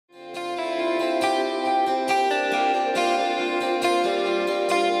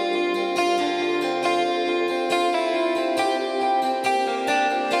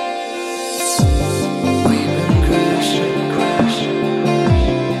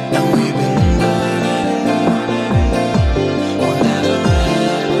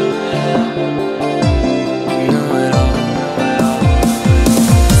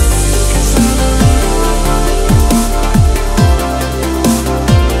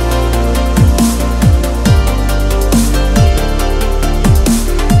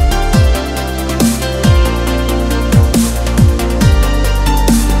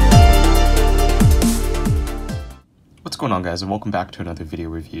guys, and welcome back to another video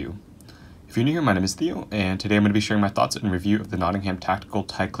review. If you're new here, my name is Theo, and today I'm going to be sharing my thoughts and review of the Nottingham Tactical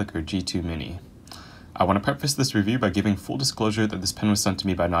TiClicker G2 Mini. I want to preface this review by giving full disclosure that this pen was sent to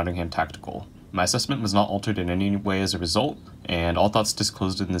me by Nottingham Tactical. My assessment was not altered in any way as a result, and all thoughts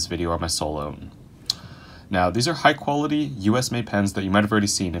disclosed in this video are my sole own. Now, these are high quality, US made pens that you might have already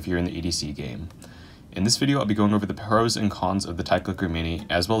seen if you're in the EDC game. In this video, I'll be going over the pros and cons of the TiClicker Mini,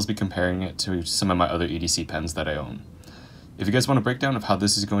 as well as be comparing it to some of my other EDC pens that I own. If you guys want a breakdown of how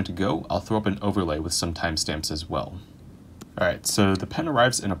this is going to go, I'll throw up an overlay with some timestamps as well. Alright, so the pen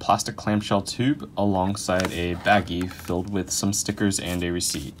arrives in a plastic clamshell tube alongside a baggie filled with some stickers and a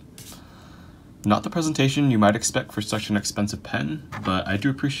receipt. Not the presentation you might expect for such an expensive pen, but I do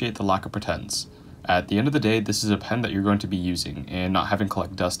appreciate the lack of pretense. At the end of the day, this is a pen that you're going to be using, and not having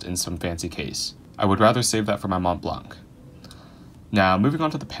collect dust in some fancy case. I would rather save that for my Mont Blanc. Now, moving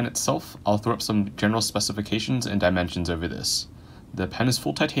on to the pen itself, I'll throw up some general specifications and dimensions over this. The pen is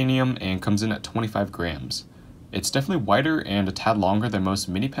full titanium and comes in at 25 grams. It's definitely wider and a tad longer than most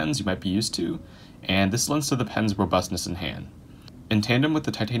mini pens you might be used to, and this lends to the pen's robustness in hand. In tandem with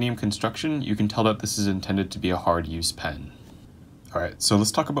the titanium construction, you can tell that this is intended to be a hard-use pen. Alright, so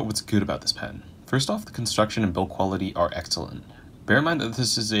let's talk about what's good about this pen. First off, the construction and build quality are excellent. Bear in mind that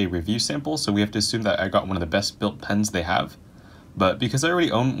this is a review sample, so we have to assume that I got one of the best built pens they have. But because I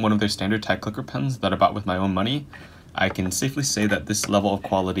already own one of their standard TiClicker pens that I bought with my own money, I can safely say that this level of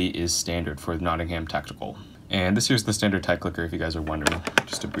quality is standard for Nottingham Tactical. And this here's the standard TiClicker if you guys are wondering,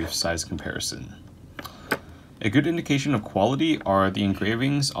 just a brief size comparison. A good indication of quality are the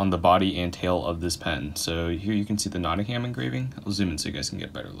engravings on the body and tail of this pen. So here you can see the Nottingham engraving. I'll zoom in so you guys can get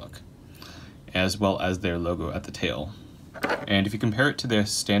a better look. As well as their logo at the tail. And if you compare it to the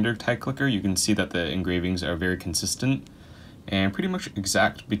standard TiClicker, you can see that the engravings are very consistent and pretty much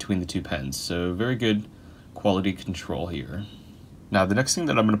exact between the two pens, so very good quality control here. Now, the next thing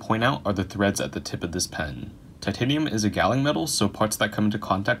that I'm going to point out are the threads at the tip of this pen. Titanium is a galling metal, so parts that come into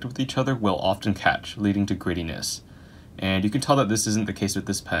contact with each other will often catch, leading to grittiness. And you can tell that this isn't the case with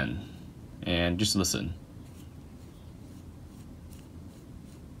this pen. And just listen.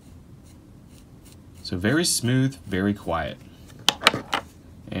 So very smooth, very quiet.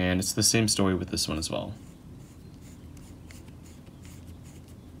 And it's the same story with this one as well.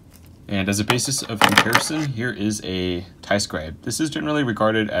 And as a basis of comparison, here is a TiScribe. This is generally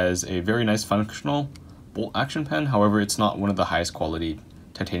regarded as a very nice functional bolt action pen, however it's not one of the highest quality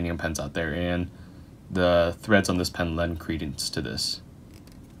titanium pens out there, and the threads on this pen lend credence to this.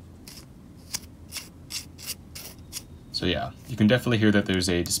 So yeah, you can definitely hear that there's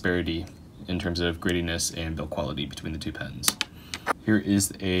a disparity in terms of grittiness and build quality between the two pens. Here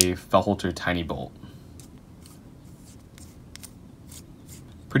is a Felholter Tiny Bolt.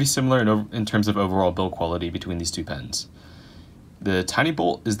 Pretty similar in terms of overall build quality between these two pens. The Tiny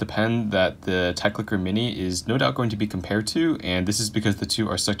Bolt is the pen that the TiClicker Mini is no doubt going to be compared to, and this is because the two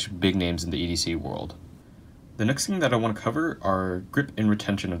are such big names in the EDC world. The next thing that I want to cover are grip and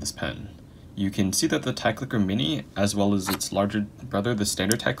retention of this pen. You can see that the TiClicker Mini, as well as its larger brother, the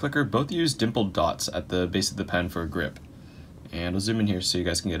standard TiClicker, both use dimpled dots at the base of the pen for grip. And I'll zoom in here so you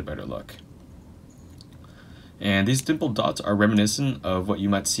guys can get a better look. And these dimpled dots are reminiscent of what you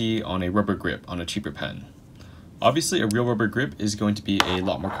might see on a rubber grip on a cheaper pen. Obviously, a real rubber grip is going to be a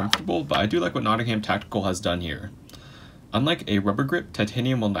lot more comfortable, but I do like what Nottingham Tactical has done here. Unlike a rubber grip,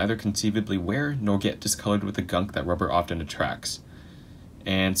 titanium will neither conceivably wear nor get discolored with the gunk that rubber often attracts.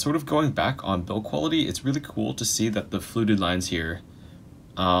 And sort of going back on build quality, it's really cool to see that the fluted lines here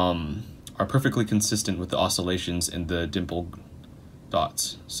are perfectly consistent with the oscillations in the dimpled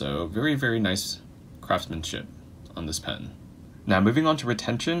dots. So very, very nice craftsmanship on this pen. Now, moving on to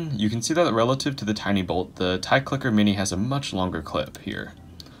retention, you can see that relative to the Tiny Bolt, the TiClicker Mini has a much longer clip here.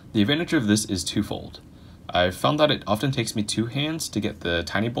 The advantage of this is twofold. I've found that it often takes me two hands to get the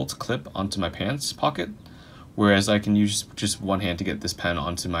Tiny Bolt's clip onto my pants pocket, whereas I can use just one hand to get this pen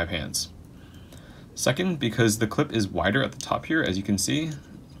onto my pants. Second, because the clip is wider at the top here, as you can see,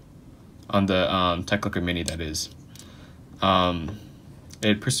 on the TiClicker Mini that is,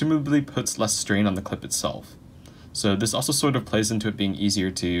 it presumably puts less strain on the clip itself. So this also sort of plays into it being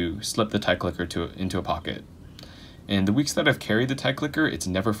easier to slip the TiClicker into a pocket. In the weeks that I've carried the TiClicker, it's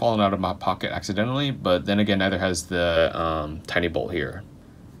never fallen out of my pocket accidentally, but then again, neither has the Tiny Bolt here.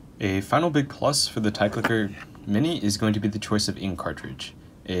 A final big plus for the TiClicker Mini is going to be the choice of ink cartridge.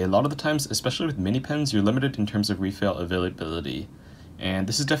 A lot of the times, especially with mini pens, you're limited in terms of refill availability. And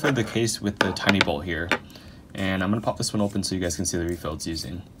this is definitely the case with the Tiny Bolt here. And I'm going to pop this one open so you guys can see the refill it's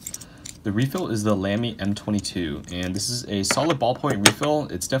using. The refill is the Lamy M22, and this is a solid ballpoint refill.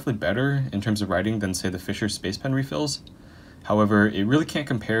 It's definitely better in terms of writing than, say, the Fisher Space Pen refills. However, it really can't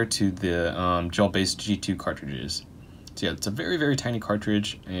compare to the gel-based G2 cartridges. So yeah, it's a very, very tiny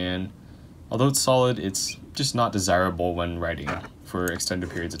cartridge, and although it's solid, it's just not desirable when writing for extended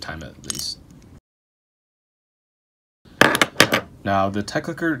periods of time at least. Now, the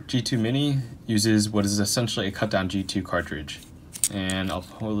TiClicker G2 Mini uses what is essentially a cut-down G2 cartridge. And I'll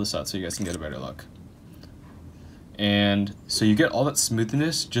pull this out so you guys can get a better look. And so you get all that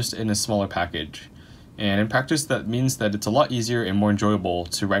smoothness just in a smaller package. And in practice, that means that it's a lot easier and more enjoyable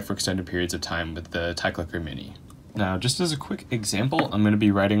to write for extended periods of time with the TiClicker Mini. Now, just as a quick example, I'm going to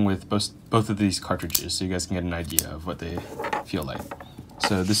be writing with both of these cartridges so you guys can get an idea of what they feel like.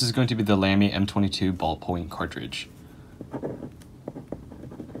 So this is going to be the Lamy M22 ballpoint cartridge.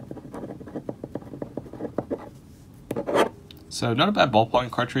 So not a bad ballpoint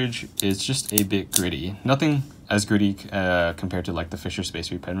cartridge, it's just a bit gritty. Nothing as gritty compared to like the Fisher Space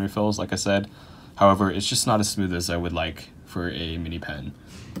Free pen refills, like I said. However, it's just not as smooth as I would like for a mini pen,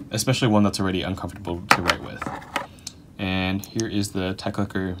 especially one that's already uncomfortable to write with. And here is the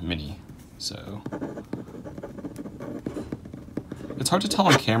TiClicker Mini. So it's hard to tell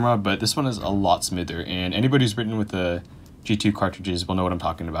on camera, but this one is a lot smoother, and anybody who's written with the G2 cartridges will know what I'm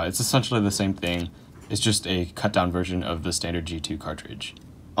talking about. It's essentially the same thing. It's just a cut down version of the standard G2 cartridge.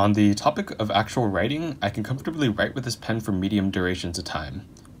 On the topic of actual writing, I can comfortably write with this pen for medium durations of time.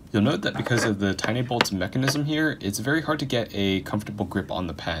 You'll note that because of the tiny bolts mechanism here, it's very hard to get a comfortable grip on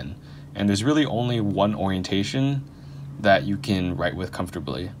the pen, and there's really only one orientation that you can write with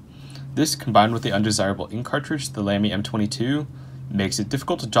comfortably. This, combined with the undesirable ink cartridge, the Lamy M22, makes it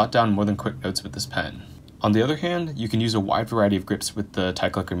difficult to jot down more than quick notes with this pen. On the other hand, you can use a wide variety of grips with the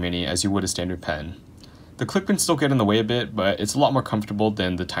TiClicker Mini as you would a standard pen. The click pins still get in the way a bit, but it's a lot more comfortable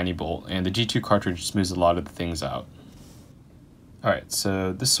than the tiny bolt, and the G2 cartridge smooths a lot of the things out. Alright,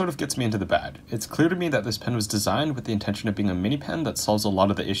 so this sort of gets me into the bad. It's clear to me that this pen was designed with the intention of being a mini pen that solves a lot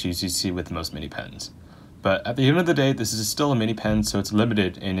of the issues you see with most mini pens. But at the end of the day, this is still a mini pen, so it's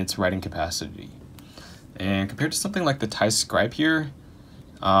limited in its writing capacity. And compared to something like the TiScribe here,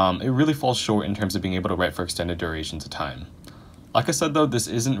 it really falls short in terms of being able to write for extended durations of time. Like I said though, this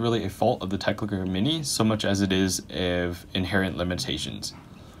isn't really a fault of the TiClicker Mini so much as it is of inherent limitations.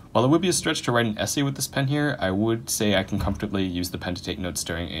 While it would be a stretch to write an essay with this pen here, I would say I can comfortably use the pen to take notes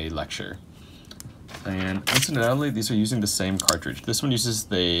during a lecture. And incidentally, these are using the same cartridge. This one uses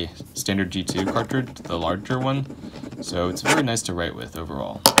the standard G2 cartridge, the larger one, so it's very nice to write with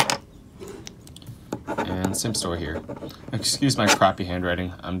overall. And same story here. Excuse my crappy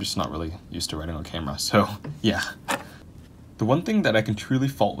handwriting, I'm just not really used to writing on camera, so yeah. The one thing that I can truly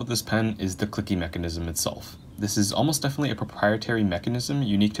fault with this pen is the clicky mechanism itself. This is almost definitely a proprietary mechanism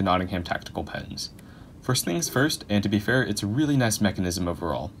unique to Nottingham Tactical pens. First things first, and to be fair, it's a really nice mechanism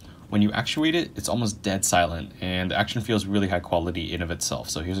overall. When you actuate it, it's almost dead silent, and the action feels really high quality in of itself.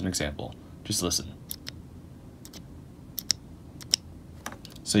 So here's an example. Just listen.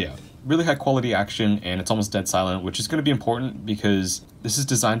 So yeah, really high quality action, and it's almost dead silent, which is going to be important because this is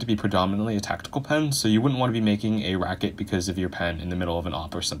designed to be predominantly a tactical pen, so you wouldn't want to be making a racket because of your pen in the middle of an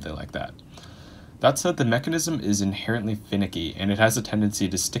op or something like that. That said, the mechanism is inherently finicky, and it has a tendency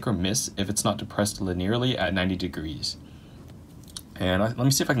to stick or miss if it's not depressed linearly at 90 degrees. And let me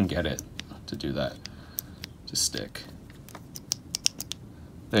see if I can get it to do that. Just stick.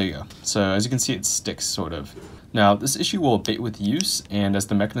 There you go. So as you can see, it sticks sort of. Now, this issue will abate with use and as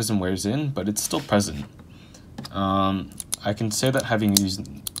the mechanism wears in, but it's still present. I can say that having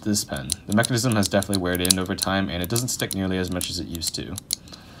used this pen, the mechanism has definitely weared in over time and it doesn't stick nearly as much as it used to.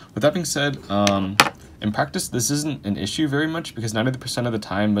 With that being said, in practice, this isn't an issue very much because 90% of the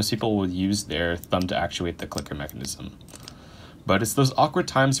time, most people will use their thumb to actuate the clicker mechanism. But it's those awkward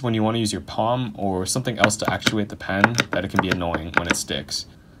times when you want to use your palm or something else to actuate the pen that it can be annoying when it sticks.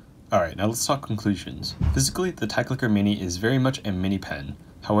 Alright, now let's talk conclusions. Physically, the TiClicker Mini is very much a mini pen.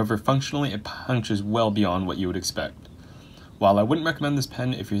 However, functionally, it punches well beyond what you would expect. While I wouldn't recommend this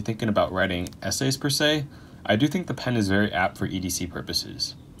pen if you're thinking about writing essays per se, I do think the pen is very apt for EDC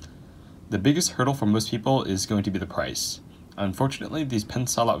purposes. The biggest hurdle for most people is going to be the price. Unfortunately, these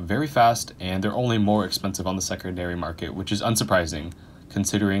pens sell out very fast and they're only more expensive on the secondary market, which is unsurprising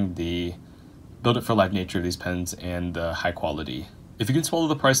considering the build-it-for-life nature of these pens and the high quality. If you can swallow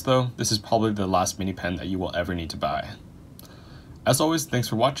the price though, this is probably the last mini pen that you will ever need to buy. As always, thanks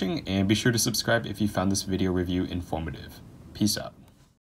for watching and be sure to subscribe if you found this video review informative. Peace out.